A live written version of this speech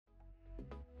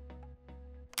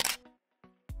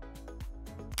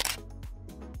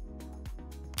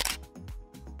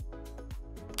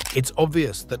It's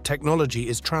obvious that technology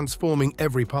is transforming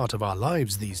every part of our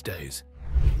lives these days.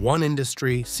 One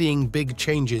industry seeing big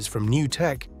changes from new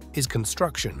tech is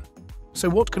construction. So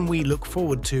what can we look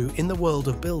forward to in the world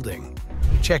of building?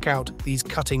 Check out these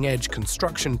cutting-edge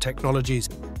construction technologies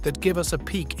that give us a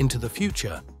peek into the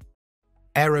future.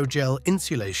 Aerogel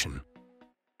insulation.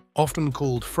 Often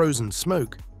called frozen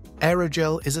smoke,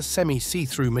 aerogel is a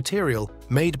semi-see-through material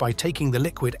made by taking the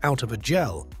liquid out of a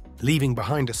gel, leaving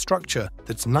behind a structure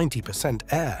that's 90%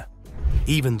 air.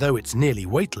 Even though it's nearly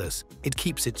weightless, it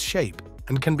keeps its shape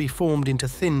and can be formed into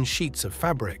thin sheets of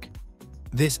fabric.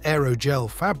 This aerogel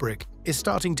fabric is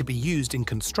starting to be used in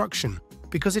construction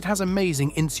because it has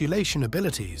amazing insulation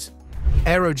abilities.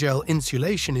 Aerogel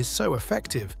insulation is so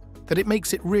effective that it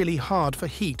makes it really hard for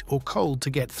heat or cold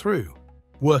to get through,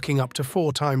 working up to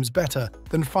 4 times better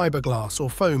than fiberglass or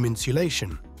foam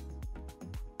insulation.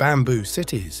 Bamboo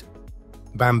cities.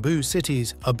 Bamboo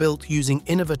cities are built using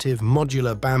innovative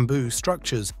modular bamboo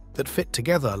structures that fit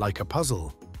together like a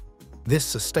puzzle. This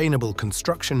sustainable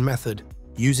construction method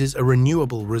uses a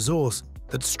renewable resource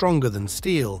that's stronger than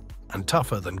steel and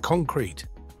tougher than concrete.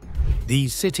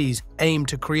 These cities aim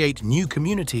to create new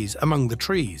communities among the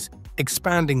trees,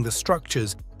 expanding the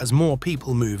structures as more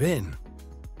people move in.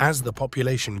 As the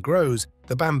population grows,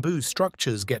 the bamboo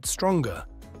structures get stronger.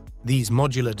 These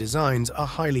modular designs are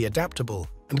highly adaptable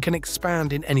and can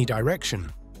expand in any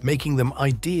direction, making them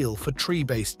ideal for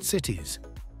tree-based cities.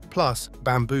 Plus,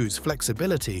 bamboo's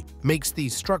flexibility makes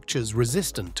these structures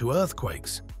resistant to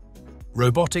earthquakes.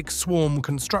 Robotic swarm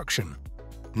construction.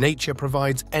 Nature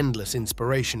provides endless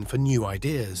inspiration for new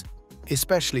ideas,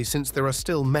 especially since there are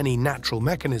still many natural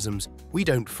mechanisms we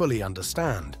don't fully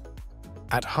understand.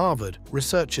 At Harvard,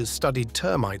 researchers studied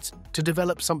termites to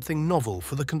develop something novel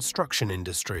for the construction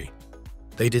industry.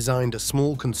 They designed a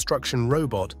small construction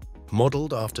robot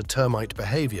modeled after termite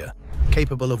behavior,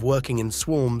 capable of working in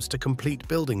swarms to complete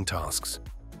building tasks.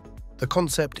 The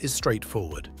concept is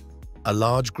straightforward. A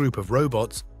large group of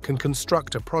robots can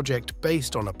construct a project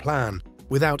based on a plan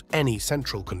without any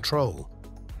central control.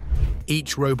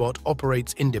 Each robot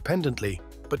operates independently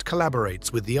but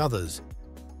collaborates with the others,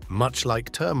 much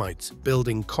like termites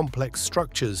building complex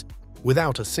structures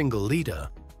without a single leader.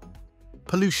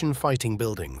 Pollution-fighting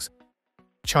buildings.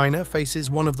 China faces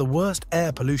one of the worst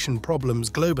air pollution problems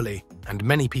globally, and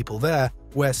many people there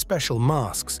wear special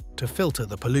masks to filter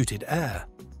the polluted air.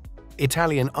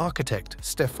 Italian architect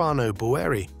Stefano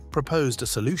Boeri proposed a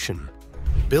solution: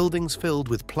 buildings filled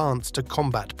with plants to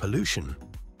combat pollution.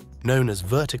 Known as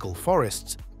vertical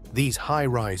forests, these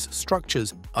high-rise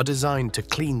structures are designed to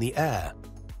clean the air.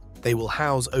 They will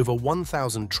house over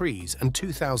 1,000 trees and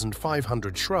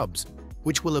 2,500 shrubs,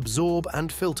 which will absorb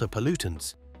and filter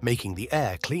pollutants, making the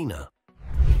air cleaner.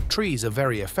 Trees are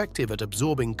very effective at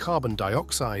absorbing carbon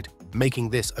dioxide, making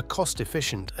this a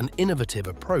cost-efficient and innovative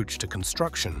approach to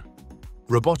construction.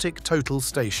 Robotic Total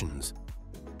stations.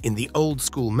 In the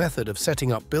old-school method of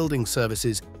setting up building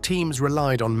services, teams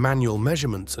relied on manual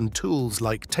measurements and tools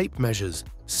like tape measures,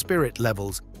 spirit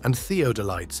levels, and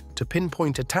theodolites to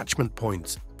pinpoint attachment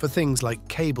points for things like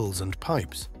cables and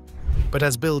pipes. But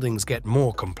as buildings get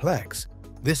more complex,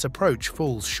 this approach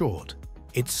falls short.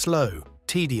 It's slow,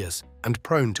 tedious, and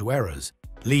prone to errors,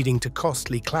 leading to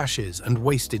costly clashes and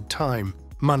wasted time,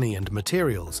 money, and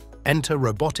materials. Enter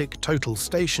Robotic Total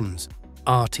stations,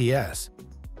 RTS.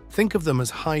 Think of them as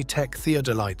high-tech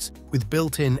theodolites with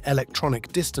built-in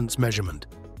electronic distance measurement,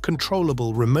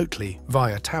 controllable remotely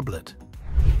via tablet.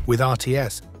 With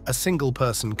RTS, a single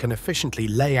person can efficiently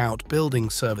lay out building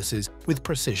services with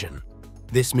precision.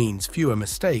 This means fewer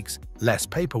mistakes, less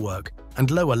paperwork,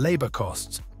 and lower labor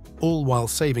costs, all while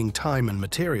saving time and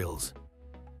materials.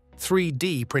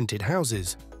 3D printed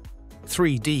houses.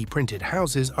 3D printed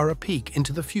houses are a peek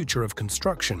into the future of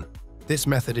construction. This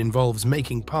method involves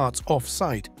making parts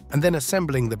off-site and then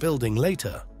assembling the building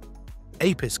later.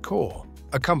 Apis Core,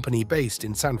 a company based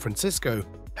in San Francisco,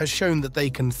 has shown that they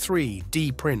can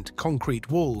 3D print concrete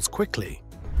walls quickly.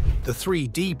 The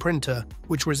 3D printer,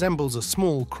 which resembles a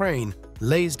small crane,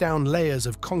 lays down layers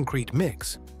of concrete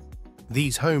mix.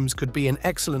 These homes could be an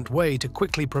excellent way to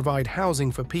quickly provide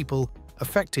housing for people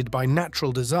affected by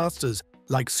natural disasters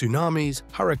like tsunamis,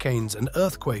 hurricanes, and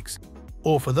earthquakes,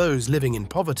 or for those living in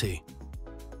poverty.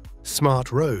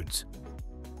 Smart roads.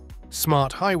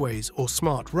 Smart highways or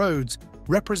smart roads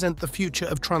represent the future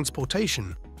of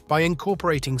transportation by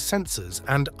incorporating sensors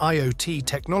and IoT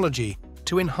technology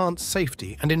to enhance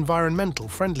safety and environmental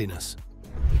friendliness.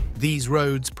 These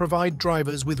roads provide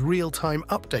drivers with real-time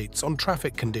updates on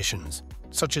traffic conditions,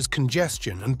 such as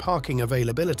congestion and parking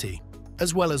availability,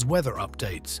 as well as weather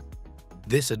updates.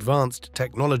 This advanced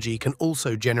technology can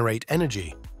also generate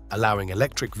energy, allowing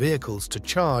electric vehicles to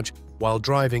charge while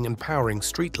driving and powering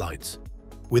streetlights.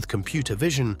 With computer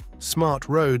vision, smart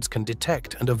roads can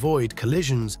detect and avoid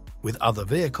collisions with other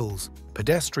vehicles,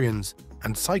 pedestrians,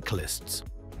 and cyclists.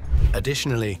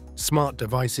 Additionally, smart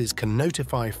devices can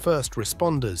notify first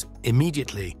responders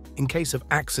immediately in case of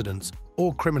accidents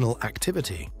or criminal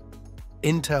activity.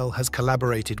 Intel has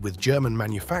collaborated with German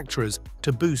manufacturers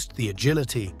to boost the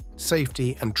agility,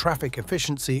 safety, and traffic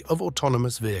efficiency of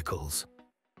autonomous vehicles.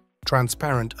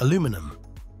 Transparent aluminum.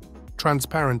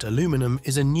 Transparent aluminum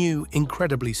is a new,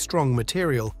 incredibly strong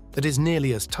material that is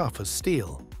nearly as tough as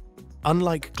steel.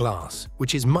 Unlike glass,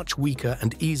 which is much weaker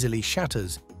and easily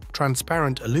shatters,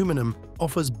 transparent aluminum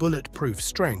offers bulletproof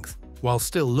strength while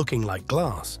still looking like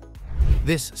glass.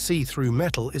 This see-through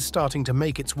metal is starting to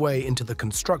make its way into the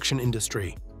construction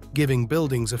industry, giving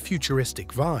buildings a futuristic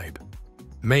vibe.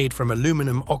 Made from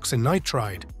aluminum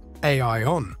oxynitride,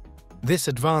 AION, this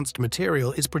advanced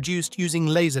material is produced using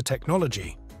laser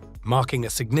technology, marking a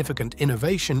significant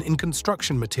innovation in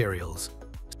construction materials.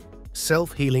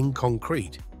 Self-healing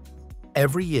concrete.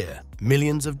 Every year,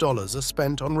 millions of dollars are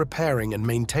spent on repairing and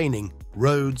maintaining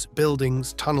roads,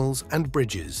 buildings, tunnels, and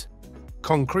bridges.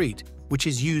 Concrete, which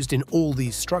is used in all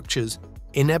these structures,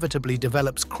 inevitably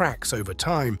develops cracks over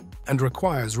time and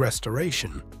requires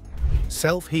restoration.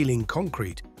 Self-healing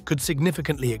concrete could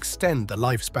significantly extend the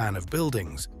lifespan of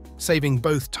buildings, saving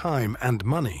both time and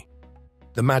money.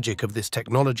 The magic of this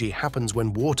technology happens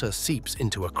when water seeps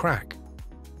into a crack.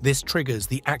 This triggers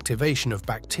the activation of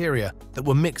bacteria that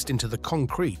were mixed into the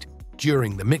concrete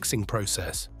during the mixing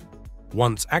process.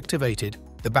 Once activated,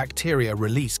 the bacteria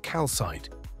release calcite,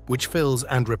 which fills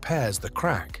and repairs the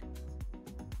crack.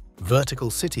 Vertical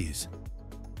cities.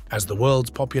 As the world's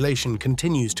population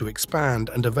continues to expand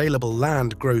and available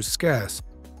land grows scarce,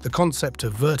 the concept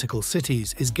of vertical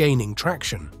cities is gaining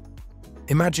traction.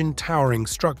 Imagine towering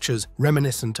structures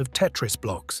reminiscent of Tetris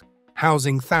blocks,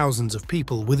 housing thousands of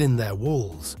people within their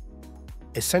walls.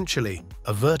 Essentially,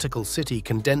 a vertical city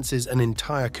condenses an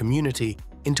entire community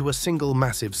into a single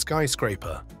massive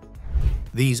skyscraper.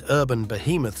 These urban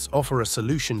behemoths offer a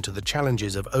solution to the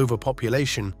challenges of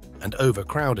overpopulation and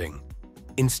overcrowding.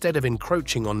 Instead of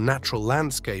encroaching on natural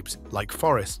landscapes like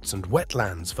forests and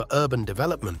wetlands for urban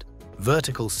development,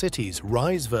 vertical cities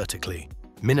rise vertically,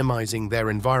 minimizing their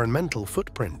environmental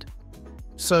footprint.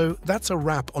 So that's a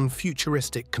wrap on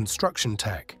futuristic construction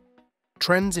tech.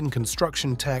 Trends in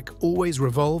construction tech always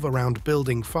revolve around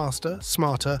building faster,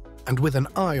 smarter, and with an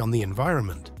eye on the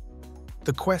environment.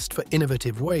 The quest for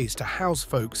innovative ways to house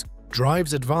folks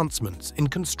drives advancements in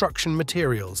construction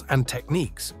materials and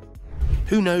techniques.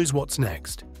 Who knows what's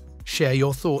next? Share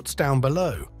your thoughts down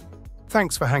below.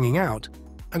 Thanks for hanging out,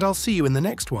 and I'll see you in the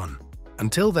next one.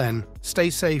 Until then,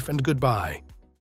 stay safe and goodbye.